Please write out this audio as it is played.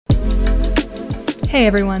Hey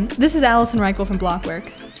everyone, this is Allison Reichel from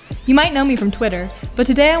Blockworks. You might know me from Twitter, but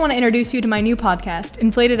today I want to introduce you to my new podcast,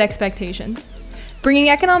 Inflated Expectations. Bringing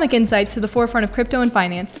economic insights to the forefront of crypto and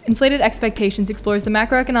finance, Inflated Expectations explores the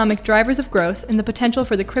macroeconomic drivers of growth and the potential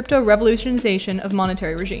for the crypto revolutionization of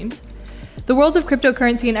monetary regimes. The worlds of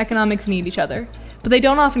cryptocurrency and economics need each other, but they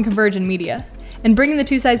don't often converge in media, and bringing the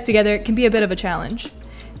two sides together can be a bit of a challenge.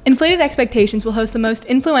 Inflated Expectations will host the most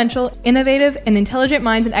influential, innovative, and intelligent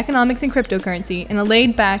minds in economics and cryptocurrency in a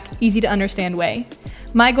laid-back, easy-to-understand way.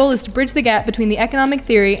 My goal is to bridge the gap between the economic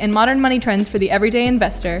theory and modern money trends for the everyday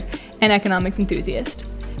investor and economics enthusiast,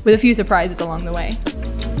 with a few surprises along the way.